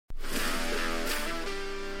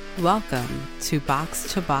Welcome to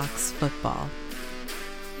Box Football.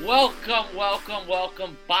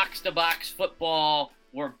 Welcome, Box to Box Football.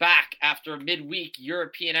 We're back after midweek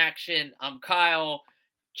European action. I'm Kyle.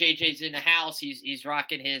 JJ's in the house. He's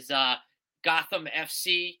rocking his Gotham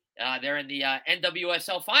FC. They're in the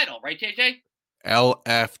NWSL final, right, JJ?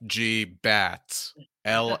 LFG Bats.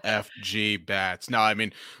 LFG Bats. Now, I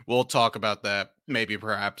mean, we'll talk about that maybe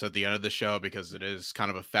perhaps at the end of the show because it is kind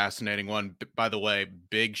of a fascinating one. By the way,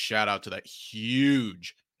 big shout out to that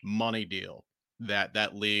huge money deal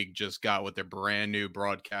that league just got with their brand new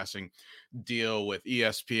broadcasting deal with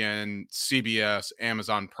ESPN, CBS,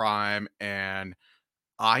 Amazon Prime, and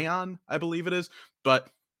Ion, I believe it is. But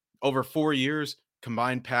over 4 years,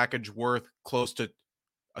 combined package worth close to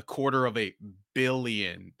 $250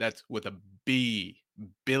 million. That's with a B,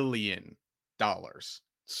 $billion.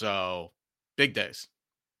 So big days.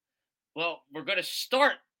 Well, we're going to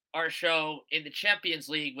start our show in the Champions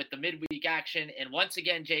League with the midweek action. And once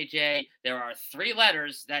again, JJ, there are three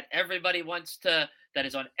letters that everybody that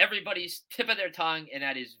is on everybody's tip of their tongue, and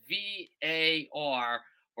that is VAR.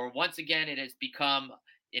 Or once again, it has become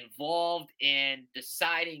involved in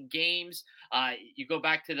deciding games. You go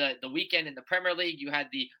back to the weekend in the Premier League, you had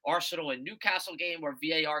the Arsenal and Newcastle game where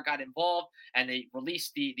VAR got involved, and they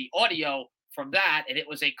released the audio from that, and it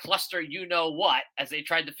was a cluster you-know-what as they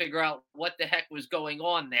tried to figure out what the heck was going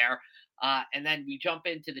on there. And then we jump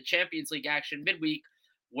into the Champions League action midweek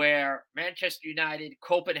where Manchester United,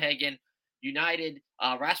 Copenhagen United,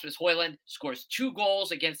 Rasmus Højlund scores 2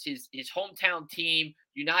 goals against his hometown team.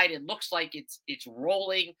 United looks like it's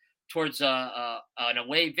rolling towards an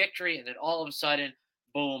away victory, and then all of a sudden,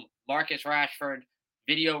 boom, Marcus Rashford,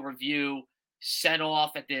 video review, sent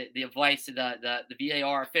off at the advice of the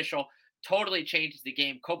VAR official, totally changes the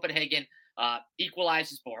game. Copenhagen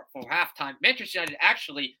equalizes for halftime. Manchester United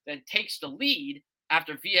actually then takes the lead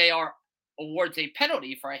after VAR awards a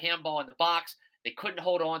penalty for a handball in the box. They couldn't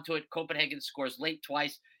hold on to it. Copenhagen scores late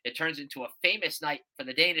twice. It turns into a famous night for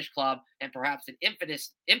the Danish club and perhaps an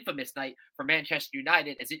infamous night for Manchester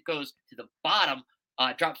United as it goes to the bottom,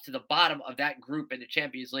 drops to the bottom of that group in the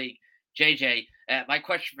Champions League. JJ, my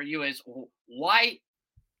question for you is, why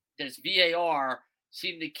does VAR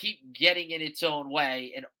seem to keep getting in its own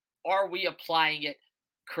way, and are we applying it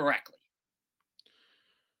correctly?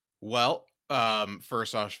 Well,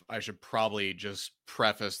 first off, I should probably just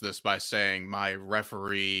preface this by saying my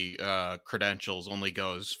referee credentials only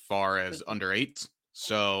go as far as under 8.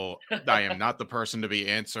 So I am not the person to be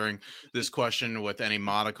answering this question with any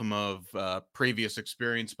modicum of previous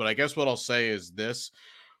experience. But I guess what I'll say is this: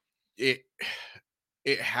 it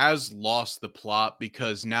has lost the plot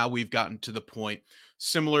because now we've gotten to the point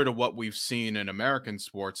similar to what we've seen in American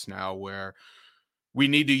sports now, where we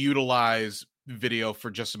need to utilize video for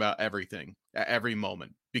just about everything at every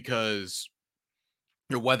moment, because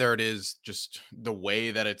whether it is just the way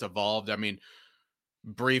that it's evolved. I mean,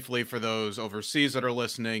 briefly for those overseas that are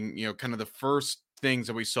listening, kind of the first things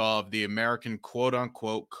that we saw of the American quote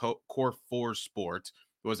unquote core 4 sports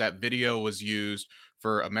was that video was used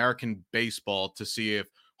for American baseball to see if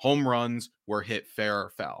home runs were hit fair or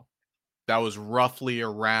foul. That was roughly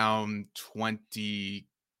around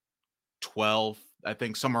 2012, I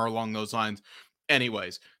think, somewhere along those lines.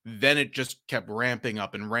 Anyways, then it just kept ramping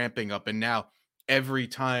up. And now every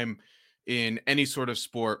time in any sort of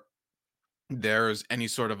sport, there's any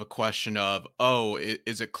sort of a question of, oh,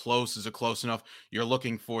 is it close? Is it close enough? You're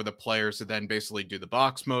looking for the players to then basically do the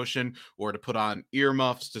box motion or to put on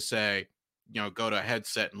earmuffs to say, go to a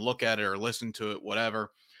headset and look at it or listen to it,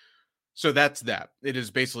 whatever. So that's that. It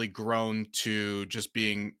has basically grown to just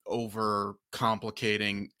being over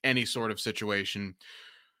complicating any sort of situation.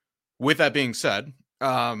 With that being said,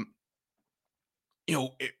 it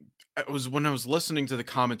was when I was listening to the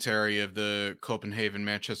commentary of the Copenhagen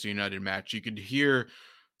Manchester United match, you could hear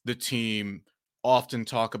the team often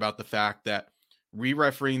talk about the fact that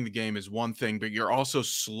re-refereeing the game is one thing, but you're also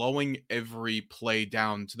slowing every play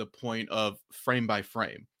down to the point of frame by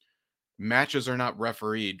frame. Matches are not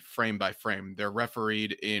refereed frame by frame. They're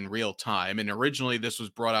refereed in real time. And originally this was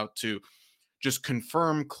brought out to just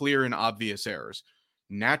confirm clear and obvious errors.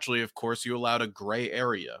 Naturally, of course, you allowed a gray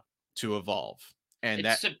area to evolve. And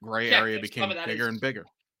that gray area became bigger and bigger.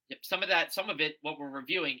 Some of it, what we're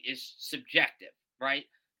reviewing is subjective, right?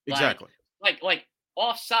 Exactly. Like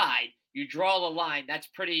offside, you draw the line. That's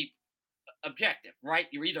pretty objective, right?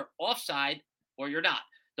 You're either offside or you're not.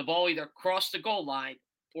 The ball either crossed the goal line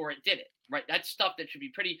or it didn't, right? That's stuff that should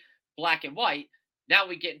be pretty black and white. Now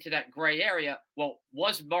we get into that gray area. Well,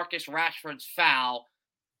 was Marcus Rashford's foul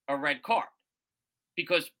a red card?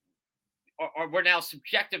 Because we're now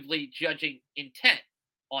subjectively judging intent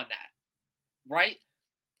on that, right?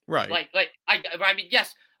 Right. I mean,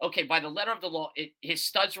 yes, okay, by the letter of the law, his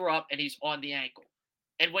studs were up and he's on the ankle.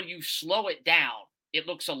 And when you slow it down, it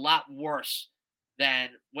looks a lot worse than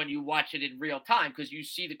when you watch it in real time because you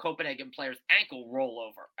see the Copenhagen player's ankle roll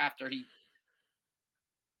over after he,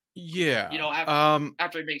 Yeah.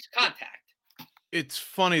 after he makes contact. It's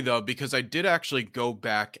funny though because I did actually go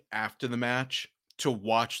back after the match to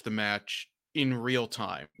watch the match in real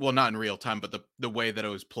time. Well, not in real time, but the way that it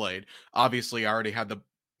was played. Obviously, I already had the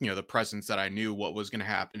presence that I knew what was going to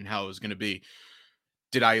happen, how it was going to be.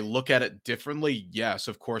 Did I look at it differently? Yes,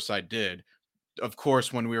 of course I did. Of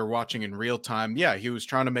course, when we were watching in real time, yeah, he was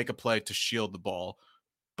trying to make a play to shield the ball.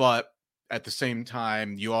 But at the same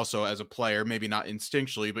time, you also, as a player, maybe not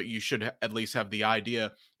instinctually, but you should at least have the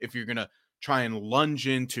idea if you're going to try and lunge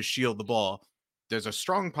in to shield the ball. There's a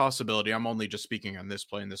strong possibility. I'm only just speaking on this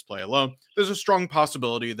play and this play alone. There's a strong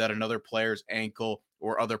possibility that another player's ankle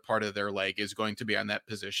or other part of their leg is going to be on that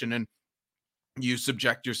position, and you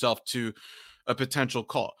subject yourself to a potential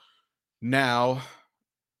call. Now,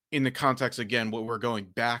 in the context again, what we're going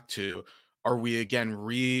back to, are we again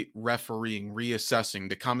refereeing, reassessing?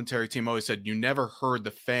 The commentary team always said you never heard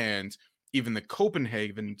the fans, even the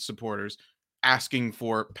Copenhagen supporters, asking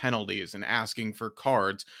for penalties and asking for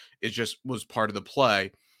cards. It just was part of the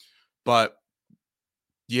play. But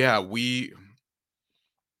yeah, we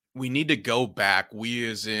need to go back. We,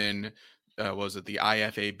 as in, was it the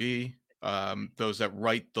IFAB? Those that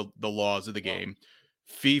write the laws of the Well, game,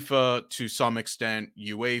 FIFA to some extent,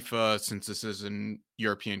 UEFA, since this is an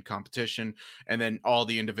European competition, and then all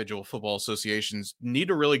the individual football associations need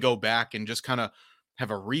to really go back and just kind of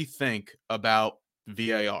have a rethink about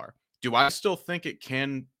VAR. Do I still think it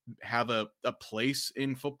can have a place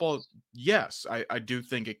in football? Yes, I do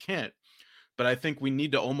think it can, but I think we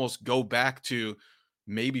need to almost go back to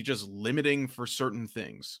maybe just limiting for certain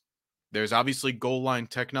things. There's obviously goal line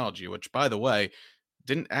technology, which, by the way,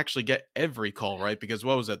 didn't actually get every call right because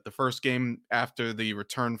what was it? The first game after the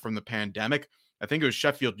return from the pandemic, I think it was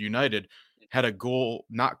Sheffield United had a goal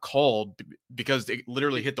not called because it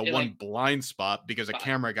literally hit the it, one like, blind spot because a fine.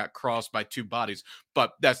 camera got crossed by two bodies.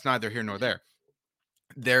 But that's neither here nor there.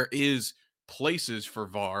 There is places for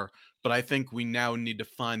VAR, but I think we now need to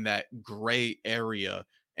find that gray area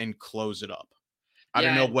and close it up. I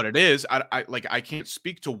don't Yeah, know and what it is. I can't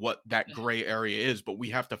speak to what that gray area is, but we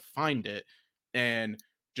have to find it and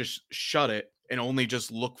just shut it and only just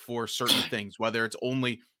look for certain things, whether it's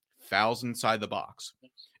only fouls inside the box.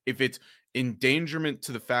 If it's endangerment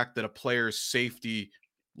to the fact that a player's safety,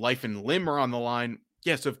 life and limb are on the line,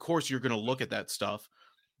 yes, of course you're going to look at that stuff,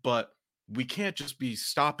 but we can't just be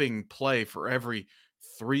stopping play for every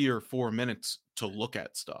 3 or 4 minutes to look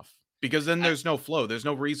at stuff because then I, there's no flow. There's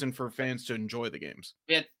no reason for fans to enjoy the games.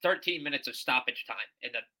 we had 13 minutes of stoppage time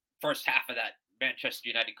in the first half of that Manchester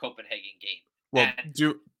United Copenhagen game. Well, And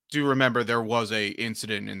do remember there was a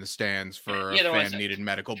incident in the stands for a yeah, there was fan needed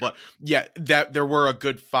medical, but yeah, that there were a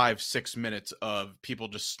good 5-6 minutes of people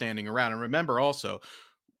just standing around. And remember also,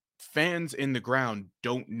 fans in the ground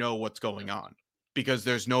don't know what's going on because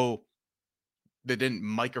they didn't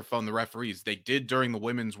microphone the referees. They did during the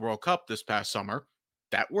Women's World Cup this past summer.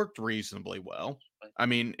 That worked reasonably well. I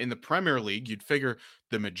mean, in the Premier League, you'd figure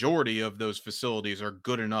the majority of those facilities are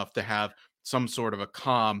good enough to have some sort of a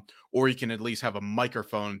comm, or you can at least have a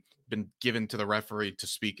microphone been given to the referee to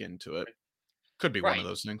speak into it. Could be one of right.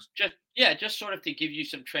 those things. Just sort of to give you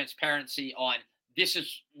some transparency on this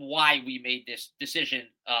is why we made this decision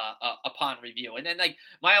upon review. And then like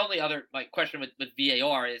my question with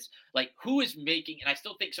VAR is like who is making, and I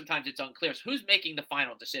still think sometimes it's unclear, so who's making the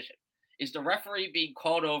final decision? Is the referee being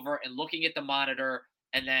called over and looking at the monitor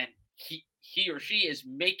and then he or she is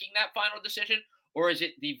making that final decision, or is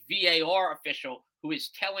it the VAR official who is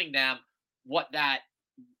telling them what that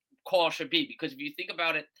call should be? Because if you think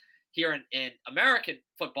about it here in American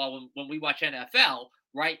football, when we watch NFL,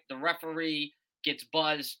 right, the referee gets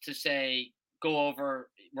buzzed to say, go over,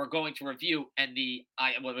 we're going to review, and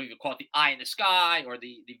what we would call it, the eye in the sky, or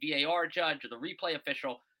the VAR judge or the replay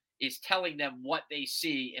official is telling them what they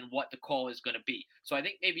see and what the call is going to be. So I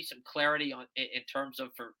think maybe some clarity on in terms of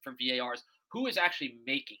for VARs, who is actually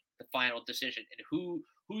making the final decision and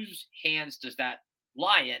whose hands does that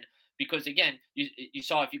lie in? Because again, you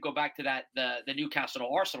saw if you go back to that the Newcastle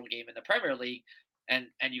Arsenal game in the Premier League, and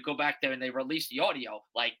you go back there and they released the audio,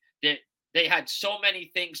 like they had so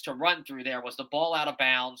many things to run through there. Was the ball out of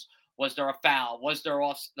bounds? Was there a foul? Was there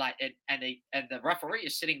off? Like and the referee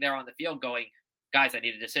is sitting there on the field going, guys, I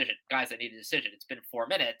need a decision. Guys, I need a decision. It's been 4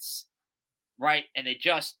 minutes, right? And it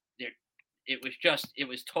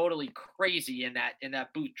was totally crazy in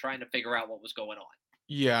that booth trying to figure out what was going on.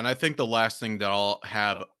 Yeah, and I think the last thing that I'll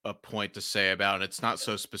have a point to say about it, it's not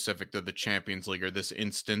so specific to the Champions League or this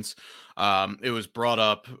instance. It was brought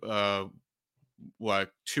up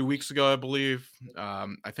what 2 weeks ago, I believe.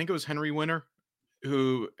 I think it was Henry Winter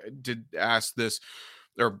who did ask this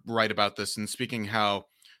or write about this and speaking how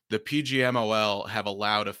the PGMOL have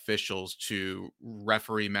allowed officials to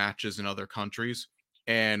referee matches in other countries,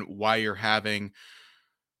 and why you're having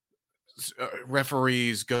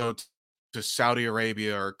referees go to Saudi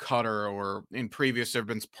Arabia or Qatar, or in previous there have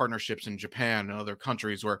been partnerships in Japan and other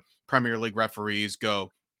countries where Premier League referees go.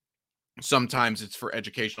 Sometimes it's for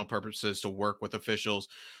educational purposes to work with officials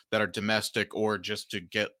that are domestic or just to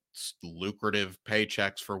get lucrative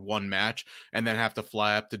paychecks for one match and then have to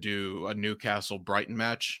fly up to do a Newcastle Brighton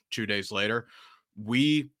match 2 days later.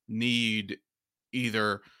 We need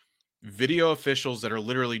either video officials that are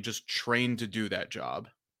literally just trained to do that job,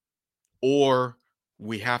 or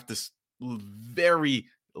we have to very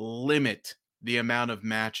limit the amount of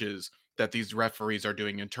matches that these referees are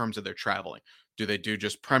doing in terms of their traveling. Do they do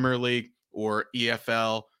just Premier League or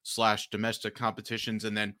EFL slash domestic competitions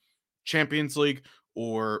and then Champions League?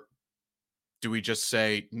 Or do we just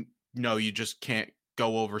say, no, you just can't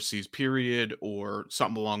go overseas, period, or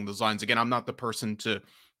something along those lines? Again, I'm not the person to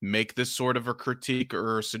make this sort of a critique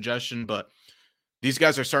or a suggestion, but these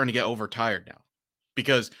guys are starting to get overtired now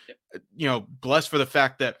because, blessed for the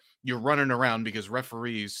fact that you're running around, because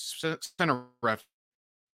referees, center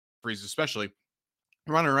referees especially,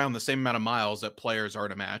 running around the same amount of miles that players are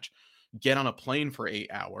to match, get on a plane for 8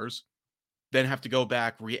 hours, then have to go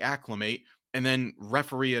back, reacclimate, and then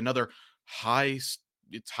referee another high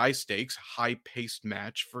stakes, high paced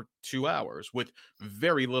match for 2 hours with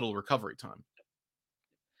very little recovery time.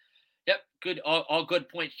 Yep, good. All good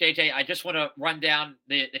points, JJ. I just want to run down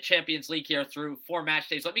the Champions League here through 4 match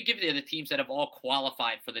days. Let me give you the teams that have all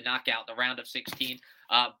qualified for the knockout, the round of 16.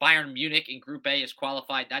 Bayern Munich in Group A is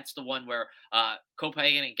qualified. That's the one where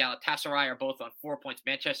Copenhagen and Galatasaray are both on 4 points.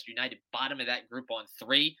 Manchester United, bottom of that group, on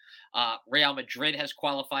 3. Real Madrid has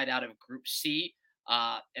qualified out of Group C,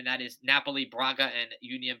 and that is Napoli, Braga, and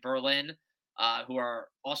Union Berlin, who are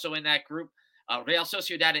also in that group. Real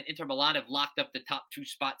Sociedad and Inter Milan have locked up the top 2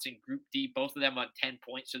 spots in Group D, both of them on 10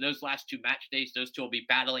 points. So those last 2 match days, those two will be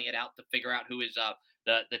battling it out to figure out who is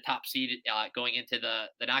the top seed going into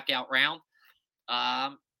the knockout round.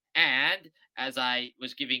 And as I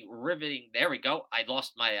was giving riveting, there we go. I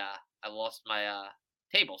lost my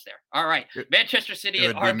tables there. All right, Manchester City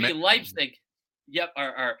and RB Leipzig, yep,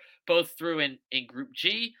 are both through in Group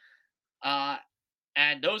G.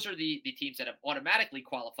 And those are the teams that have automatically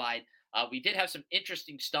qualified. We did have some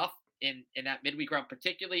interesting stuff in that midweek round,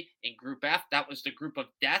 particularly in Group F. That was the group of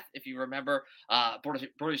death, if you remember.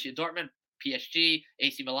 Borussia Dortmund, PSG,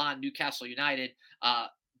 AC Milan, Newcastle United.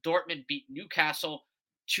 Dortmund beat Newcastle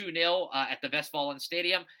 2-0 at the Westfalen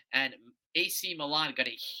Stadium, and AC Milan got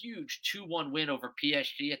a huge 2-1 win over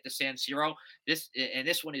PSG at the San Siro. This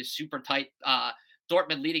one is super tight.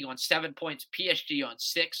 Dortmund leading on 7 points, PSG on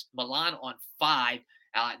 6, Milan on 5,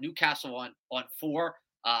 Newcastle on 4.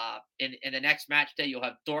 In the next match day, you'll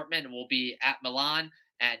have Dortmund will be at Milan,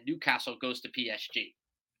 and Newcastle goes to PSG.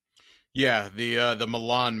 Yeah, the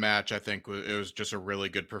Milan match, I think it was just a really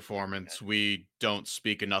good performance. Okay. We don't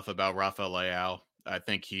speak enough about Rafael Leao. I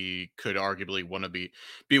think he could arguably want to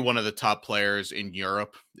be one of the top players in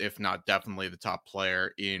Europe, if not definitely the top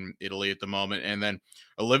player in Italy at the moment. And then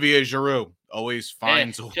Olivier Giroud always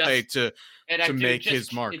finds a way to make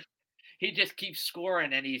his mark. He just keeps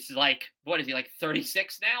scoring, and he's like, what is he, like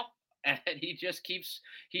 36 now? And he just keeps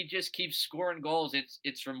scoring goals.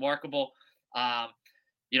 It's remarkable.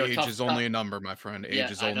 Age is only a number, my friend.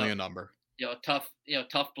 Age is only a number. Tough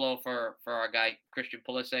blow for our guy Christian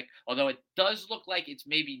Pulisic. Although it does look like it's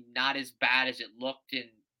maybe not as bad as it looked in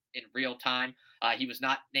real time. He was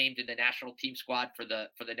not named in the national team squad for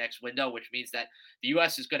the next window, which means that the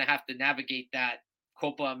U.S. is going to have to navigate that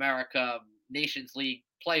Copa America Nations League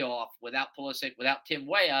playoff without Pulisic, without Tim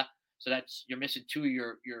Weah. So you're missing 2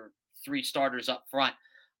 of your 3 starters up front.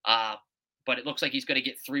 But it looks like he's going to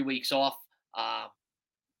get 3 weeks off.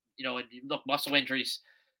 And look, muscle injuries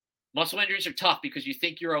are tough because you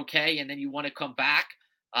think you're okay, and then you want to come back,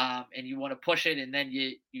 and you want to push it, and then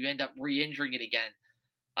you end up re-injuring it again.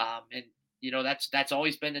 And that's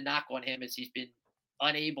always been the knock on him, is he's been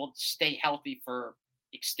unable to stay healthy for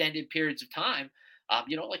extended periods of time.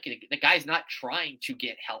 Like the guy's not trying to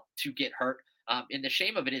get hurt. And the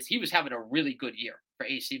shame of it is he was having a really good year for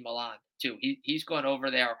AC Milan too. He's gone over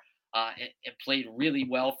there and played really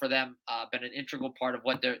well for them. Been an integral part of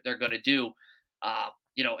what they're going to do.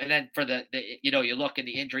 And then for you look, and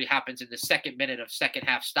the injury happens in the second minute of second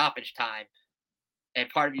half stoppage time. And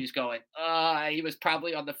part of you is going, he was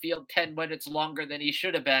probably on the field 10 minutes longer than he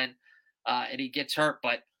should have been, and he gets hurt.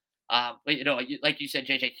 But like you said,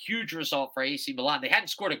 JJ, huge result for AC Milan. They hadn't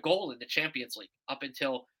scored a goal in the Champions League up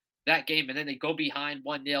until that game, and then they go behind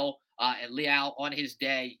 1-0. And Leao, on his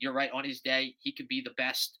day, you're right, on his day, he could be the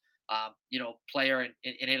best, player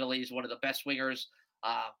in Italy. He's one of the best wingers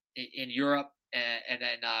in Europe. And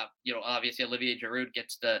then, obviously Olivier Giroud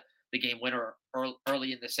gets the game winner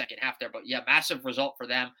early in the second half there. But yeah, massive result for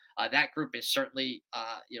them. That group is certainly,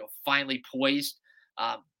 finally poised.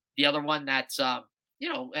 The other one that's,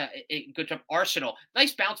 good job, Arsenal.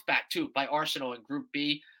 Nice bounce back too by Arsenal in Group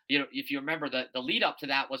B. If you remember, the lead up to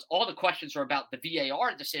that was all the questions were about the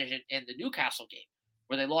VAR decision in the Newcastle game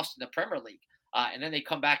where they lost in the Premier League. And then they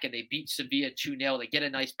come back and they beat Sevilla 2-0. They get a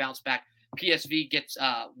nice bounce back. PSV gets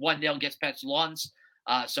 1-0, gets past Lens.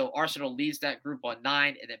 So Arsenal leads that group on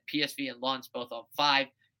 9, and then PSV and Lens both on 5,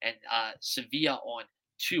 and Sevilla on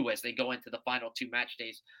 2 as they go into the final 2 match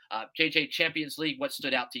days. JJ, Champions League, what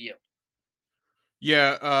stood out to you?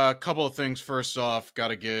 Yeah, a couple of things. First off, got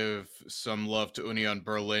to give some love to Union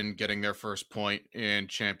Berlin getting their first point in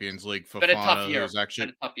Champions League. Been a tough Fofana, year. who's actually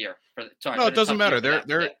Been a tough year. no, it doesn't matter.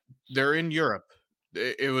 They're They're in Europe.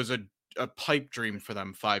 It was a pipe dream for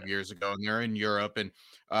them 5 years ago, and they're in Europe. And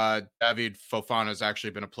David Fofana has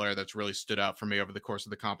actually been a player that's really stood out for me over the course of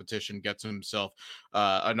the competition. Gets himself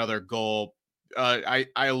another goal. I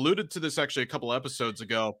alluded to this actually a couple episodes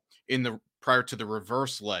ago prior to the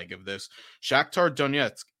reverse leg of this. Shakhtar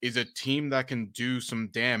Donetsk is a team that can do some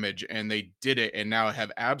damage, and they did it, and now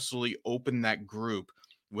have absolutely opened that group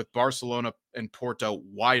with Barcelona and Porto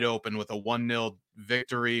wide open with a 1-0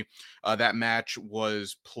 victory. That match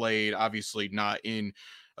was played, obviously not in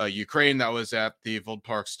Ukraine. That was at the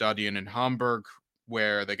Wildpark Stadion in Hamburg,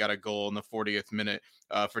 where they got a goal in the 40th minute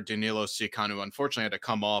for Danilo Siakanu. Unfortunately, had to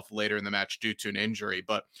come off later in the match due to an injury.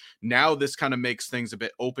 But now this kind of makes things a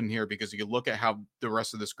bit open here, because you look at how the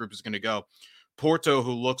rest of this group is going to go. Porto,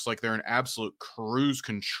 who looks like they're in absolute cruise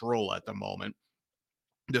control at the moment,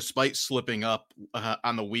 despite slipping up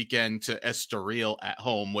on the weekend to Estoril at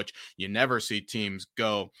home, which you never see teams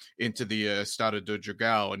go into the Estádio do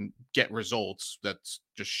Dragão and get results. That's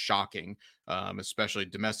just shocking, especially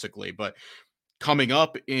domestically. But coming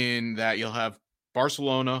up in that, you'll have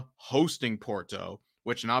Barcelona hosting Porto,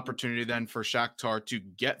 which an opportunity then for Shakhtar to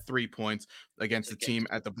get 3 points against the team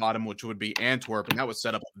at the bottom, which would be Antwerp. And that would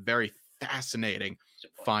set up a very fascinating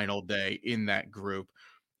final day in that group.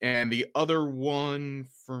 And the other one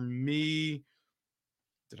for me,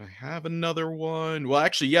 did I have another one? Well,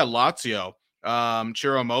 actually, yeah, Lazio.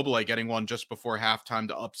 Ciro Immobile getting one just before halftime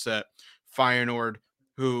to upset Feyenoord,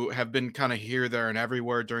 who have been kind of here, there, and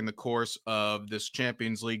everywhere during the course of this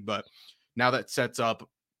Champions League. But now that sets up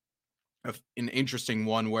an interesting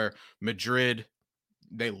one where Madrid,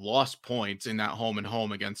 they lost points in that home and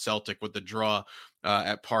home against Celtic with the draw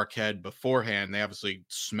at Parkhead beforehand. They obviously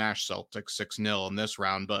smashed Celtic 6-0 in this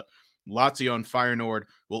round, but Lazio and Feyenoord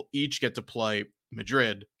will each get to play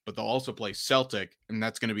Madrid, but they'll also play Celtic, and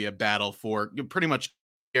that's going to be a battle for pretty much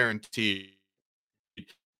guaranteed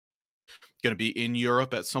going to be in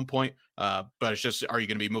Europe at some point. But it's just, are you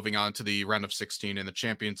going to be moving on to the round of 16 in the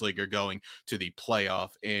Champions League or going to the playoff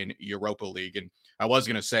in Europa League? And I was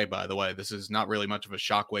going to say, by the way, this is not really much of a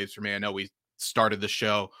shockwaves for me. I know we started the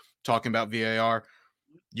show talking about VAR.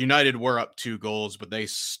 United were up 2 goals, but they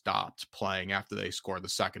stopped playing after they scored the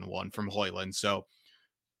second one from Højlund. So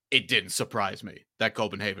it didn't surprise me that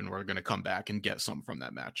Copenhagen were going to come back and get some from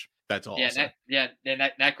that match. That's all.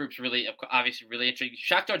 That group's really, obviously, really interesting.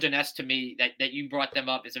 Shakhtar Donetsk, to me, that you brought them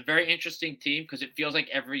up, is a very interesting team, because it feels like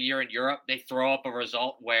every year in Europe they throw up a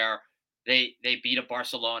result where they beat a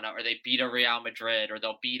Barcelona, or they beat a Real Madrid, or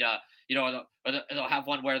they'll beat a, or they'll have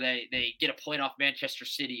one where they get a point off Manchester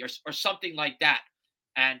City or something like that.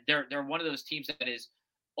 And they're one of those teams that is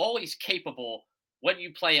always capable when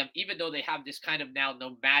you play them, even though they have this kind of now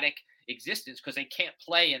nomadic existence, because they can't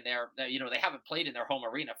play in they haven't played in their home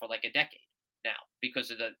arena for like a decade now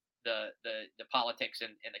because of the politics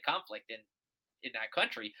and the conflict in that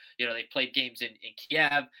country. They've played games in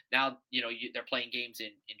Kiev. Now, they're playing games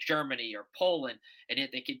in Germany or Poland, and yet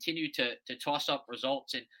they continue to toss up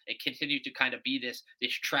results and continue to kind of be this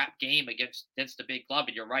trap game against the big club.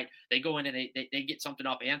 And you're right. They go in and they get something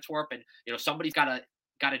off Antwerp, and, somebody's got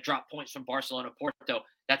to drop points from Barcelona, Porto.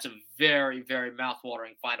 That's a very, very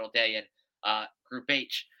mouthwatering final day in Group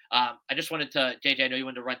H. I just wanted to, JJ, I know you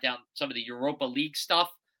wanted to run down some of the Europa League stuff.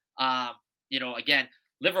 Again,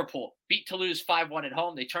 Liverpool beat Toulouse 5-1 at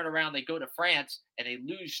home. They turn around, they go to France, and they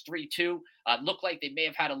lose 3-2. Looked like they may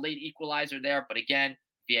have had a late equalizer there, but again,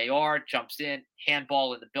 VAR jumps in,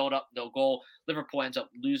 handball in the build-up, no goal. Liverpool ends up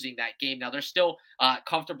losing that game. Now they're still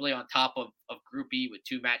comfortably on top of Group E with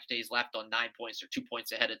 2 match days left on 9 points or 2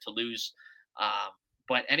 points ahead of Toulouse.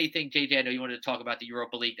 But anything, JJ, I know you wanted to talk about the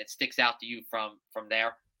Europa League that sticks out to you from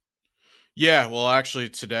there. Yeah, well, actually,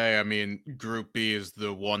 today, I mean, Group B is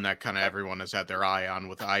the one that kind of everyone has had their eye on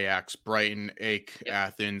with Ajax, Brighton, AEK, Yep.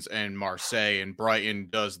 Athens, and Marseille. And Brighton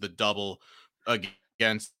does the double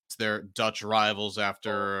against their Dutch rivals Oh,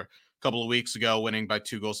 after a couple of weeks ago, winning by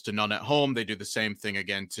 2-0 at home. They do the same thing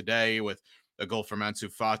again today with a goal from Ansu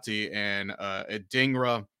Fati and a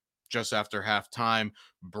Dingra just after halftime.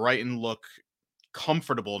 Brighton look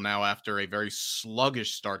comfortable now after a very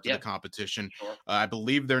sluggish start to the yeah, competition. sure. I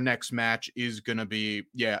believe their next match is going to be,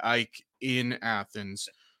 Ike in Athens.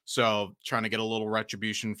 So trying to get a little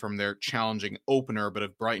retribution from their challenging opener. But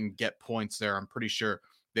if Brighton get points there, I'm pretty sure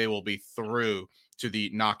they will be through to the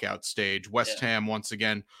knockout stage. West Yeah. Ham, once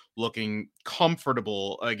again, looking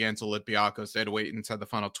comfortable against Olympiacos. They had to wait inside the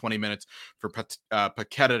final 20 minutes for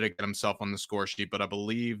Paqueta to get himself on the score sheet. But I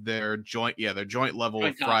believe their joint level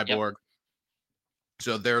with Joint top. Yep. Freiburg,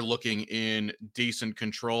 so they're looking in decent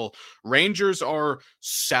control. Rangers are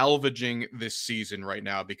salvaging this season right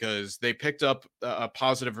now because they picked up a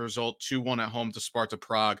positive result 2-1 at home to Sparta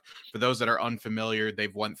Prague. For those that are unfamiliar,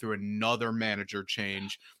 they've went through another manager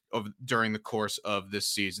change during the course of this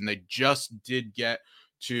season. They just did get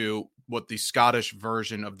to what the Scottish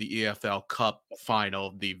version of the EFL Cup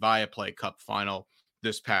final, the Viaplay Cup final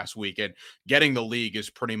this past weekend. Getting the league is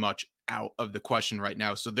pretty much out of the question right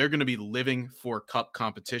now. So they're going to be living for cup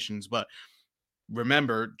competitions. But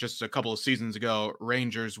remember, just a couple of seasons ago,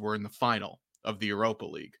 Rangers were in the final of the Europa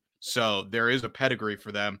League. So there is a pedigree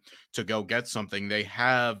for them to go get something. They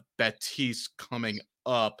have Betis coming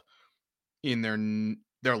up in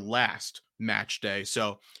their last match day.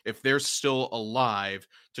 So if they're still alive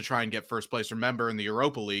to try and get first place, remember in the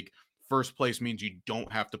Europa League, first place means you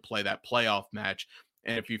don't have to play that playoff match.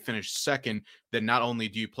 And if you finish second, then not only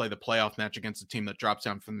do you play the playoff match against a team that drops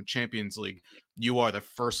down from the Champions League, you are the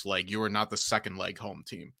first leg. You are not the second leg home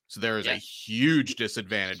team. So there is a Yeah. huge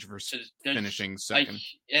disadvantage for There's finishing a, second.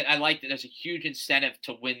 I like that. There's a huge incentive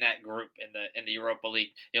to win that group in the Europa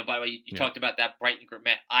League. By the way, you Yeah. talked about that Brighton group,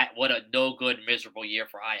 man. What a no good, miserable year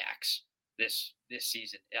for Ajax this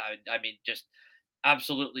season. I mean, just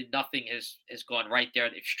absolutely nothing has gone right there.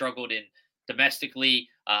 They've struggled in domestically.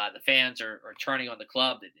 The fans are turning on the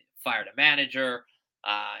club. They fired a manager,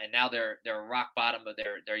 and now they're rock bottom of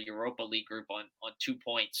their Europa League group on 2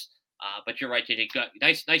 points. But you're right, JJ.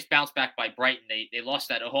 Nice bounce back by Brighton. They lost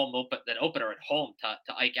that opener at home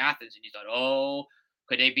to Ike Athens, and you thought, oh,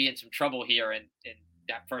 could they be in some trouble here in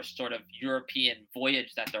that first sort of European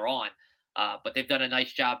voyage that they're on? But they've done a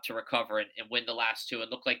nice job to recover and win the last two,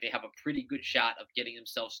 and look like they have a pretty good shot of getting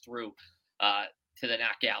themselves through uh, to the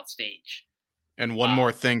knockout stage. And one Uh,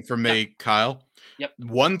 more thing for yep, me, Kyle. yep.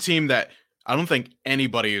 One team that I don't think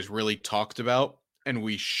anybody has really talked about, and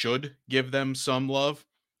we should give them some love,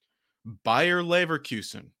 Bayer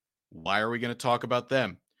Leverkusen. Why are we going to talk about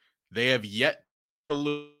them? They have yet to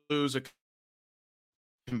lose a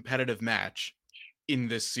competitive match in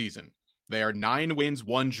this season. They are 9 wins,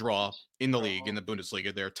 1 draw in the league, in the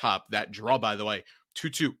Bundesliga. They're top. That draw, by the way,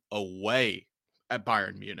 2-2 away at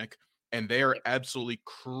Bayern Munich. And they are absolutely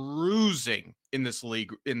cruising in this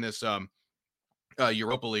league, in this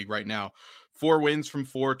Europa League right now. 4 wins from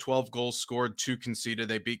 4, 12 goals scored, 2 conceded.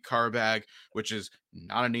 They beat Karabag, which is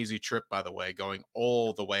not an easy trip, by the way, going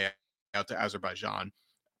all the way out to Azerbaijan.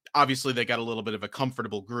 Obviously, they got a little bit of a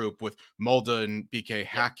comfortable group with Molde and BK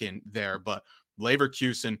Hacken there, but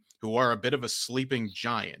Leverkusen, who are a bit of a sleeping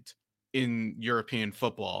giant in European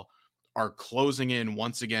football, are closing in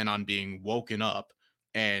once again on being woken up.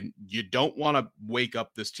 And you don't want to wake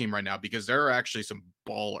up this team right now because there are actually some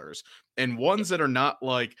ballers and ones that are not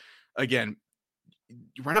like, again,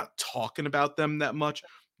 we're not talking about them that much,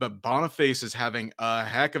 but Boniface is having a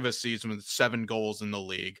heck of a season with 7 goals in the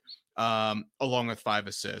league, along with 5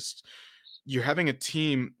 assists. You're having a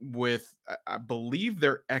team with, I believe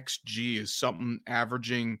their XG is something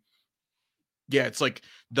averaging, yeah, it's like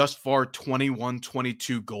thus far 21,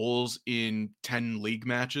 22 goals in 10 league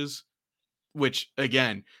matches, which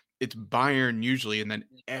again, it's Bayern usually, and then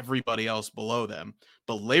everybody else below them.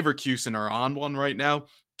 But Leverkusen are on one right now.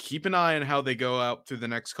 Keep an eye on how they go out through the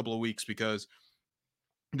next couple of weeks because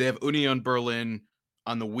they have Union Berlin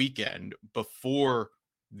on the weekend before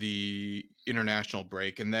the international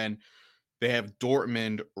break, and then they have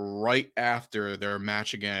Dortmund right after their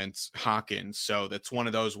match against Hawkins. So that's one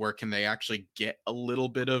of those where can they actually get a little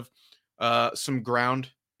bit of some ground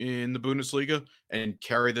in the Bundesliga and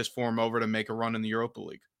carry this form over to make a run in the Europa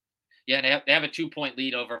League. Yeah, and they have a 2-point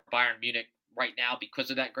lead over Bayern Munich right now because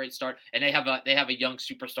of that great start, and they have a young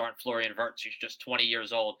superstar in Florian Wirtz who's just 20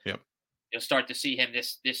 years old. Yep. You'll start to see him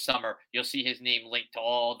this summer. You'll see his name linked to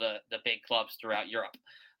all the big clubs throughout Europe.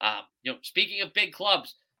 Speaking of big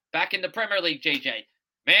clubs, back in the Premier League, JJ,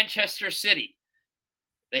 Manchester City,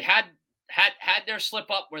 they had their slip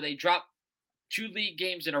up where they dropped 2 league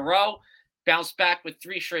games in a row, bounced back with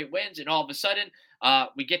 3 straight wins, and all of a sudden,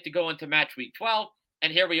 we get to go into match week 12.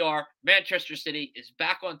 And here we are. Manchester City is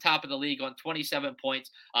back on top of the league on 27 points,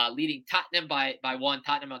 leading Tottenham by 1.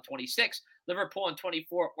 Tottenham on 26, Liverpool on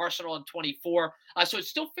 24, Arsenal on 24. So it's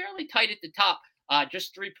still fairly tight at the top,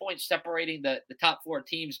 just 3 points separating the top 4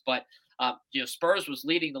 teams. But Spurs was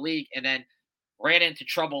leading the league and then ran into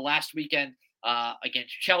trouble last weekend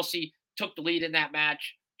against Chelsea. Took the lead in that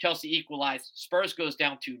match. Chelsea equalized. Spurs goes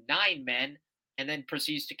down to 9 men and then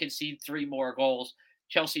proceeds to concede 3 more goals.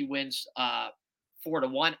 Chelsea wins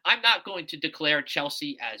 4-1. I'm not going to declare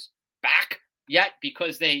Chelsea as back yet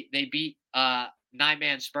because they beat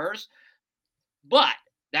 9-man Spurs. But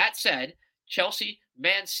that said, Chelsea,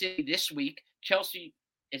 Man City this week. Chelsea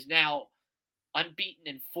is now unbeaten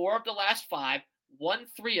in 4 of the last 5, won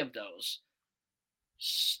 3 of those.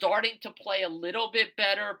 Starting to play a little bit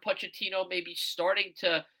better. Pochettino maybe starting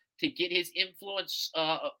to get his influence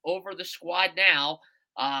over the squad now.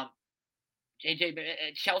 JJ,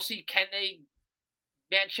 Chelsea,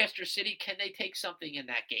 Manchester City, can they take something in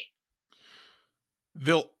that game?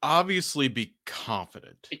 They'll obviously be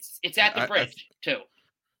confident. It's at the bridge, too.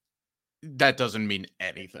 That doesn't mean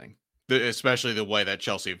anything, especially the way that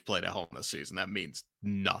Chelsea have played at home this season. That means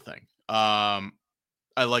nothing.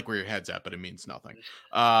 I like where your head's at, but it means nothing.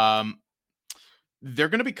 They're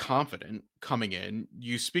going to be confident coming in.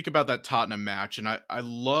 You speak about that Tottenham match, and I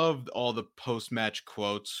loved all the post-match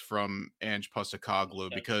quotes from Ange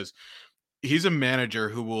Postecoglou because he's a manager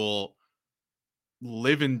who will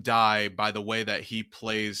live and die by the way that he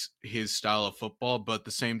plays his style of football, but at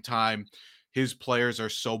the same time, his players are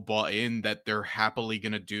so bought in that they're happily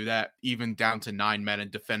going to do that, even down to 9 men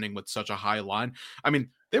and defending with such a high line. I mean,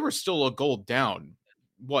 they were still a goal down,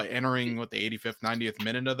 entering the 85th, 90th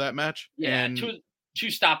minute of that match? Yeah, and two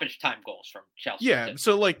stoppage time goals from Chelsea. Yeah,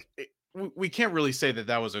 so we can't really say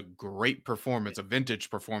that was a great performance, a vintage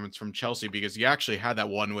performance from Chelsea, because you actually had that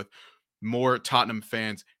one with more Tottenham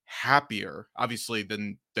fans happier, obviously,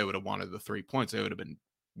 than they would have wanted the 3 points. They would have been,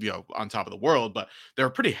 on top of the world, but they were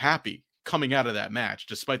pretty happy coming out of that match,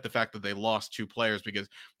 despite the fact that they lost 2 players because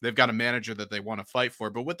they've got a manager that they want to fight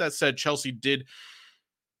for. But with that said, Chelsea did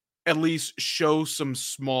at least show some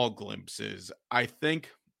small glimpses. I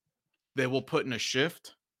think they will put in a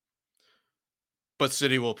shift, but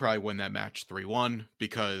City will probably win that match 3-1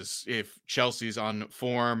 because if Chelsea's on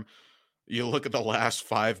form, you look at the last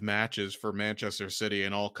 5 matches for Manchester City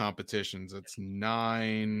in all competitions, it's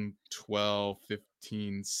 9, 12,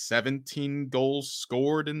 15, 17 goals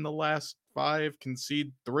scored in the last 5,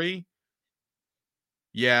 concede 3.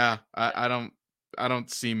 Yeah, I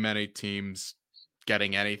don't see many teams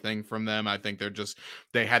getting anything from them. I think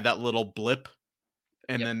they had that little blip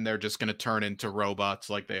and then they're just going to turn into robots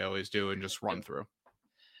like they always do and just run through.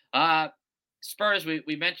 Spurs,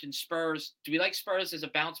 we mentioned Spurs. Do we like Spurs as a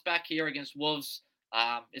bounce back here against Wolves?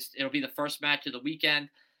 It'll be the first match of the weekend.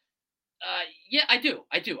 Yeah, I do.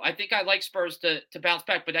 I think I like Spurs to bounce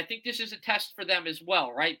back, but I think this is a test for them as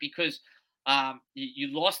well, right? Because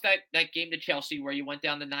you lost that game to Chelsea where you went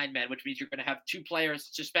down to 9 men, which means you're going to have 2 players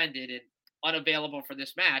suspended and unavailable for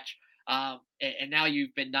this match. And now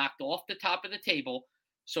you've been knocked off the top of the table.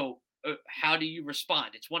 So how do you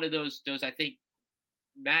respond? It's one of those I think,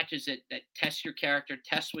 matches that test your character,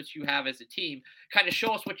 test what you have as a team, kind of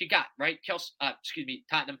show us what you got, right?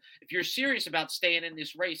 Tottenham. If you're serious about staying in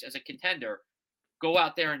this race as a contender, go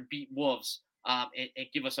out there and beat Wolves and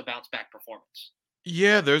give us a bounce back performance.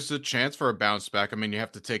 Yeah, there's a chance for a bounce back. I mean, you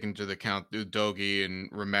have to take into account Udogie and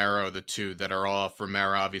Romero, the 2 that are off.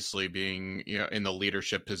 Romero obviously being in the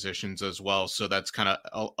leadership positions as well, so that's kind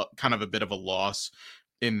of a bit of a loss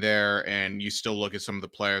in there. And you still look at some of the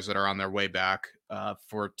players that are on their way back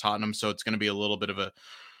for Tottenham, so it's going to be a little bit of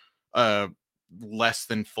a less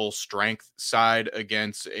than full strength side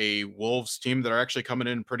against a Wolves team that are actually coming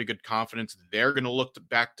in pretty good confidence. They're going to look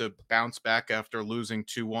to bounce back after losing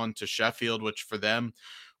 2-1 to Sheffield, which for them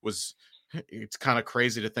it's kind of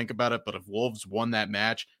crazy to think about it. But if Wolves won that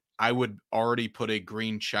match, I would already put a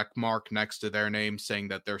green check mark next to their name saying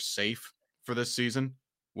that they're safe for this season,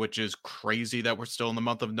 which is crazy that we're still in the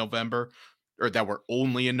month of November, or that we're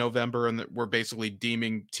only in November and that we're basically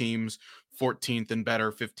deeming teams 14th and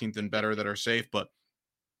better, 15th and better that are safe. But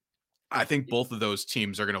I think both of those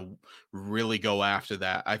teams are going to really go after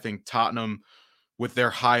that. I think Tottenham, with their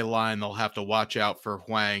high line, they'll have to watch out for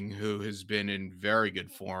Huang, who has been in very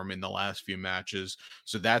good form in the last few matches.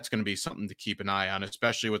 So that's going to be something to keep an eye on,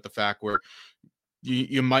 especially with the fact where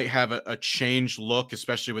you might have a changed look,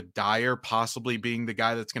 especially with Dyer possibly being the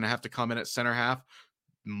guy that's going to have to come in at center half.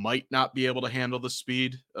 Might not be able to handle the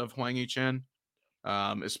speed of Huang Yi-Chen,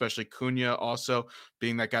 especially Cunha also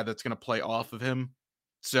being that guy that's going to play off of him.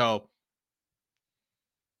 So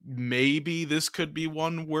maybe this could be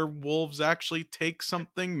one where Wolves actually take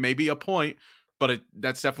something, maybe a point, but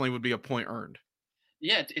that's definitely would be a point earned.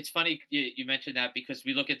 Yeah, it's funny you mentioned that because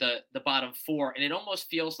we look at the bottom four, and it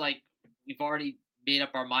almost feels like we've already made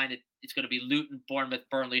up our mind. It's going to be Luton, Bournemouth,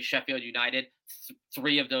 Burnley, Sheffield United.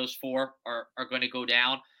 Three of those four are going to go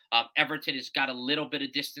down. Everton has got a little bit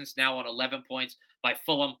of distance now on 11 points. By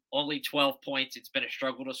Fulham, only 12 points. It's been a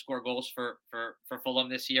struggle to score goals for Fulham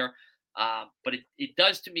this year. But it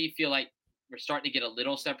does to me feel like we're starting to get a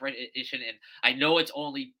little separation. And I know it's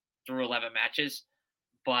only through 11 matches,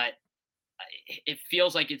 but it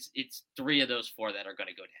feels like it's three of those four that are going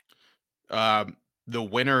to go down. The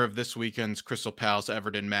winner of this weekend's Crystal Palace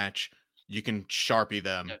Everton match, you can Sharpie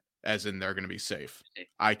them as in they're going to be safe.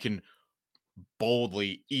 I can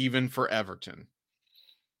boldly, even for Everton,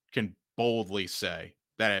 can boldly say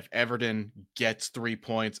that if Everton gets 3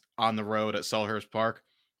 points on the road at Selhurst Park,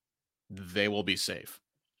 they will be safe.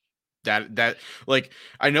 That like,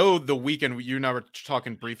 I know the weekend, you and I were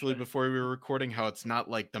talking briefly before we were recording how it's not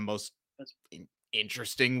like the most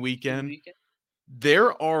interesting weekend.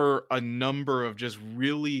 There are a number of just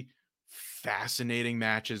really fascinating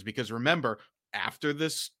matches because remember, after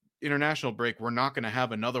this international break, we're not going to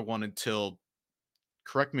have another one until,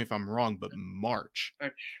 correct me if I'm wrong, but March.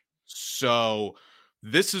 So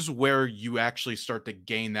this is where you actually start to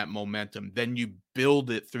gain that momentum. Then you build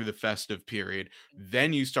it through the festive period.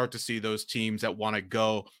 Then you start to see those teams that want to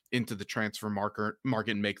go into the transfer market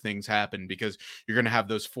and make things happen because you're going to have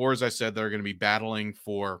those four, as I said, that are going to be battling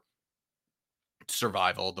for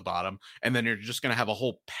survival at the bottom. And then you're just going to have a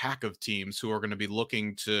whole pack of teams who are going to be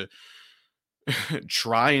looking to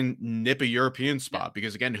try and nip a European spot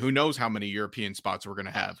because, again, who knows how many European spots we're going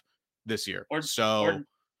to have this year. Or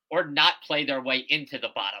not play their way into the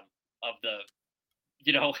bottom of the,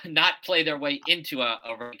 not play their way into a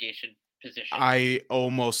relegation position. I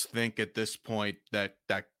almost think at this point that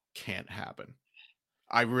can't happen.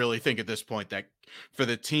 I really think at this point that for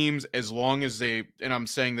the teams, as long as they, and I'm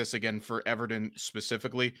saying this again for Everton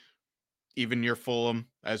specifically, even your Fulham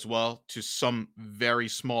as well, to some very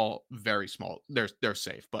small, they're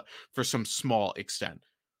safe, but for some small extent,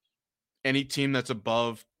 any team that's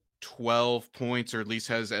above 12 points or at least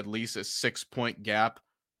has at least a 6-point gap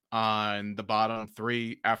on the bottom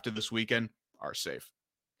three after this weekend are safe.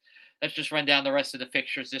 Let's just run down the rest of the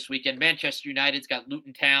fixtures this weekend. Manchester United's got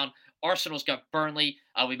Luton Town. Arsenal's got Burnley.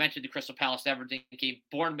 We mentioned the Crystal Palace Everton game.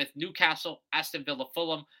 Bournemouth, Newcastle, Aston Villa,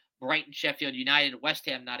 Fulham, Brighton, Sheffield United, West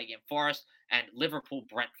Ham, Nottingham Forest, and Liverpool,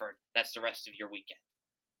 Brentford. That's the rest of your weekend.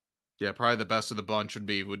 Yeah, probably the best of the bunch would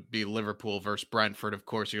be Liverpool versus Brentford. Of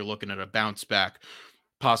course, you're looking at a bounce back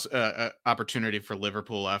opportunity for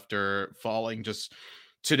Liverpool after falling just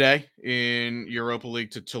today in Europa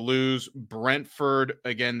League to Toulouse. Brentford,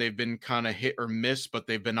 again, they've been kind of hit or miss, but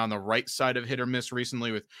they've been on the right side of hit or miss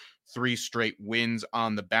recently with 3 straight wins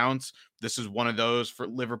on the bounce. This is one of those for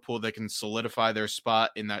Liverpool that can solidify their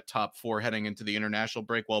spot in that top 4 heading into the international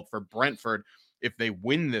break. Well, for Brentford, if they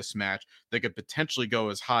win this match, they could potentially go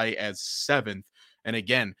as high as 7th. And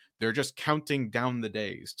again, they're just counting down the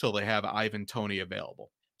days till they have Ivan Toney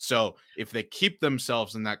available. So if they keep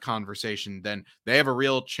themselves in that conversation, then they have a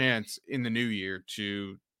real chance in the new year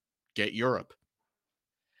to get Europe.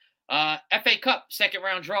 FA Cup second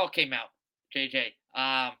round draw came out, JJ.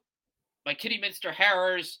 My Kidderminster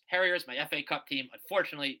Harriers, my FA Cup team,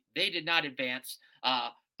 unfortunately, they did not advance.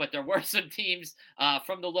 But there were some teams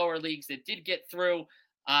from the lower leagues that did get through.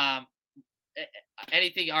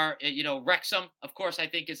 Wrexham, of course, I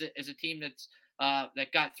think is a team that's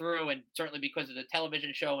that got through, and certainly because of the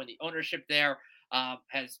television show and the ownership there,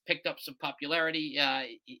 has picked up some popularity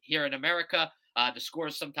here in America.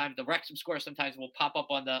 The Wrexham scores sometimes will pop up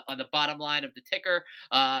on the bottom line of the ticker.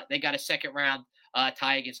 They got a second round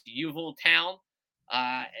tie against Yeovil Town.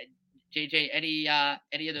 JJ, any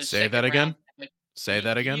of those? Say that again. Say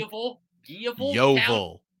that again. Yeovil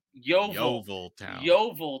Town.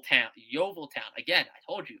 Again, I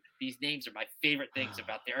told you these names are my favorite things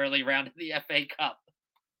about the early round of the FA Cup.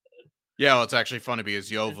 Yeah, well, it's actually funny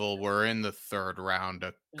because Yeovil were in the third round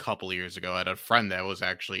a couple of years ago. I had a friend that was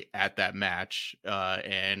actually at that match,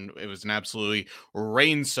 and it was an absolutely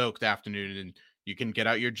rain-soaked afternoon. And you can get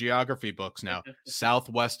out your geography books now,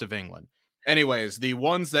 southwest of England. Anyways, the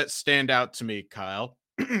ones that stand out to me, Kyle,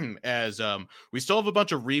 as we still have a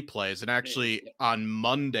bunch of replays, and actually on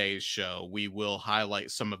Monday's show, we will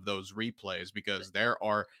highlight some of those replays because there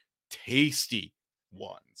are tasty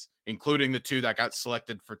ones, including the two that got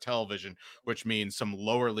selected for television, which means some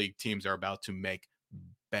lower league teams are about to make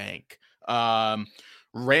bank.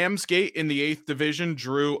 Ramsgate in the 8th division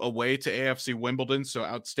drew away to AFC Wimbledon, so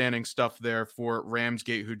outstanding stuff there for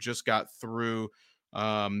Ramsgate, who just got through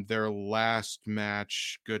their last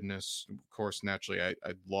match. Goodness, of course, naturally, I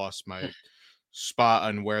lost my spot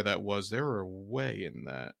on where that was. They were away in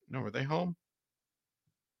that. No, were they home?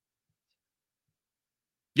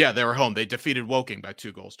 Yeah, they were home. They defeated Woking by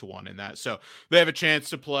 2-1 in that. So they have a chance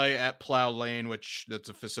to play at Plough Lane, which that's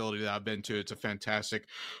a facility that I've been to. It's a fantastic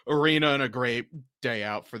arena and a great day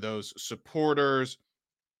out for those supporters.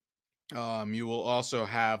 You will also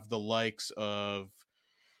have the likes of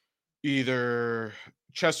either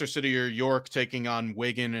Chester City or York taking on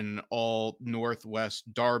Wigan in an all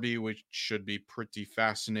Northwest derby, which should be pretty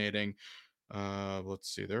fascinating.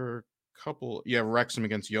 Let's see. There are a couple. Yeah, Wrexham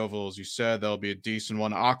against Yeovil, as you said. That'll be a decent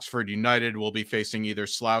one. Oxford United will be facing either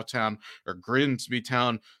Slough Town or Grimsby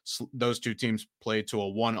Town. Those two teams played to a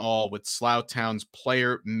 1-1 with Slough Town's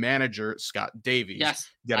player manager Scott Davies. Yes,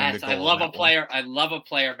 getting the goal. I love a player. I love a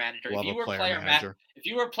player manager. Love if you a were player player manager. If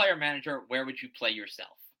you were a player manager, where would you play yourself?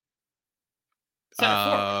 Center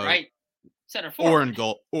forward, right? Center forward. Or in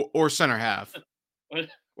goal, or center half,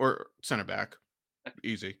 or center back.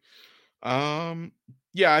 Easy.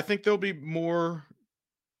 Yeah, I think there'll be more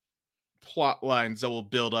plot lines that will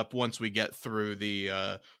build up once we get through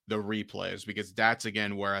the replays, because that's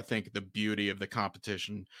again where I think the beauty of the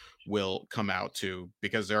competition will come out to,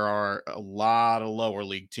 because there are a lot of lower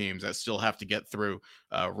league teams that still have to get through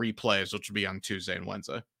replays, which will be on Tuesday and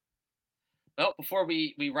Wednesday. Well, before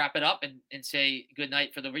we wrap it up and say good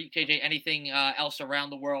night for the week, JJ, anything else around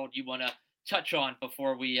the world you want to touch on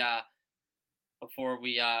before we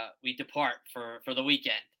depart for the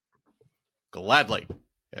weekend? Gladly,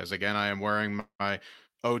 as again I am wearing my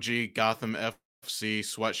OG Gotham FC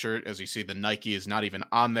sweatshirt. As you see, the Nike is not even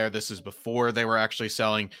on there. This is before they were actually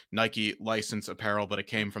selling Nike licensed apparel, but it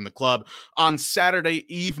came from the club. On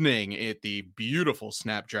Saturday evening at the beautiful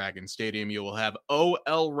Snapdragon Stadium, you will have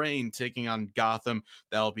OL Reign taking on Gotham.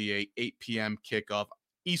 That'll be a 8 p.m. kickoff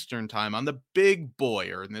Eastern time on the big boy,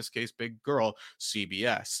 or in this case, big girl,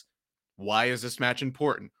 CBS. Why is this match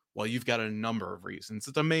important? Well, you've got a number of reasons.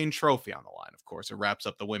 It's a main trophy on the line, of course. It wraps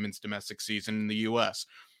up the women's domestic season in the U.S.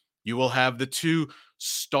 You will have the two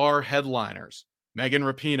star headliners. Megan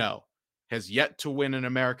Rapinoe has yet to win an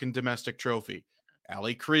American domestic trophy.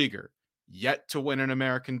 Ali Krieger, yet to win an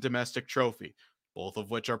American domestic trophy, both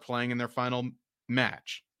of which are playing in their final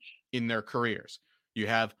match in their careers. You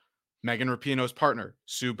have Megan Rapinoe's partner,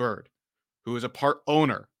 Sue Bird, who is a part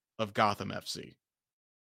owner of Gotham FC.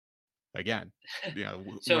 Again, you know,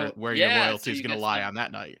 So, where your yeah, loyalty so is you going to get lie some- on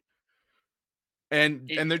that night. And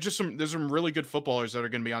there's some really good footballers that are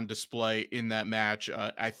going to be on display in that match.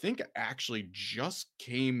 I think actually just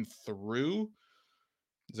came through.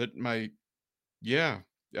 Is it my yeah.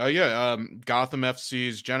 Gotham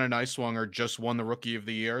FC's Jenna Neiswanger just won the Rookie of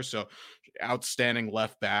the Year, so outstanding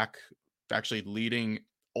left back, actually leading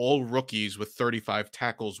all rookies with 35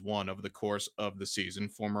 tackles won over the course of the season,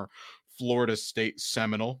 former Florida State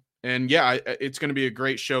Seminole. And yeah, it's going to be a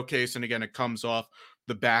great showcase, and again, it comes off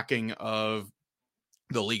the backing of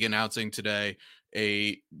the league announcing today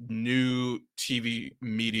a new TV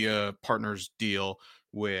media partners deal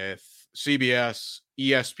with CBS,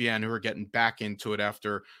 ESPN, who are getting back into it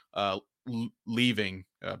after leaving,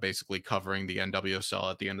 basically covering the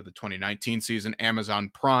NWSL at the end of the 2019 season.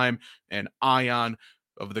 Amazon Prime and Ion,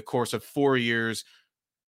 over the course of 4 years,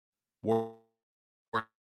 worth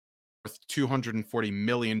 $240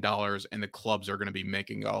 million, and the clubs are going to be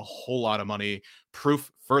making a whole lot of money.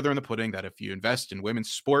 Proof further in the pudding that if you invest in women's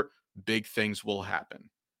sport, big things will happen.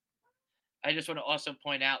 I just want to also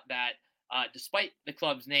point out that despite the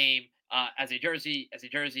club's name, as a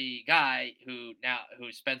Jersey guy who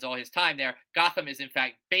spends all his time there, Gotham is in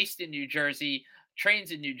fact based in New Jersey, trains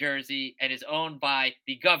in New Jersey, and is owned by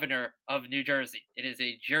the governor of New Jersey. It is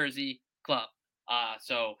a Jersey club.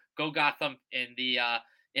 So go Gotham in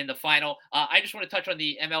the final. I just want to touch on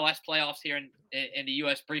the MLS playoffs here in the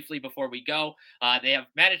U.S. briefly before we go. They have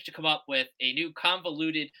managed to come up with a new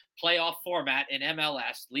convoluted playoff format in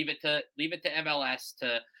MLS. Leave it to MLS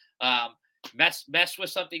mess with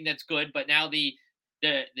something that's good. But now the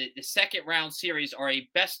second round series are a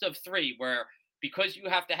best of three, where because you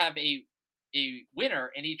have to have a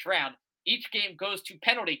winner in each round, each game goes to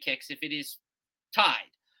penalty kicks if it is tied.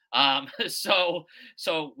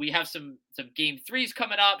 So we have some game threes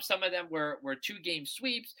coming up. Some of them were 2-game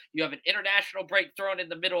sweeps. You have an international break thrown in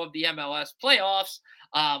the middle of the MLS playoffs.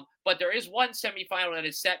 But there is one semifinal that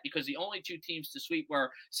is set because the only 2 teams to sweep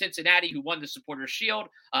were Cincinnati, who won the Supporters Shield,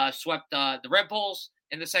 swept the Red Bulls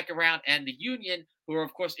in the second round, and the Union, who were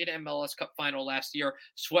of course in MLS Cup final last year,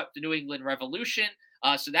 swept the New England Revolution.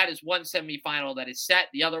 So that is one semifinal that is set.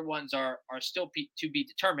 The other ones are still to be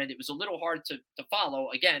determined. It was a little hard to follow,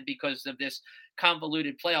 again, because of this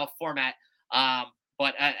convoluted playoff format.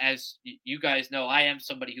 But as you guys know, I am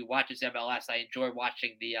somebody who watches MLS. I enjoy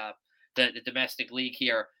watching the domestic league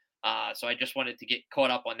here. So I just wanted to get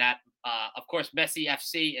caught up on that. Of course, Messi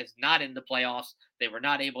FC is not in the playoffs. They were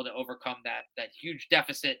not able to overcome that huge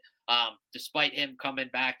deficit, despite him coming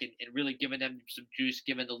back and really giving them some juice,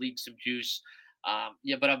 giving the league some juice.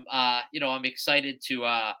 But I'm excited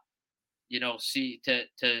to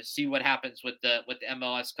see what happens with the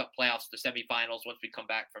MLS Cup playoffs, the semifinals, once we come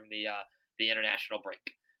back from the international break.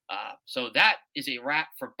 So that is a wrap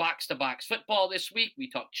for Box to Box Football this week. We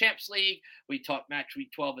talked Champs League. We talked Match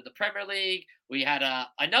Week 12 of the Premier League. We had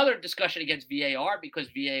another discussion against VAR because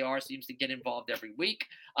VAR seems to get involved every week.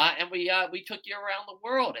 And we took you around the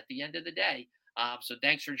world at the end of the day. So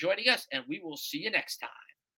thanks for joining us, and we will see you next time.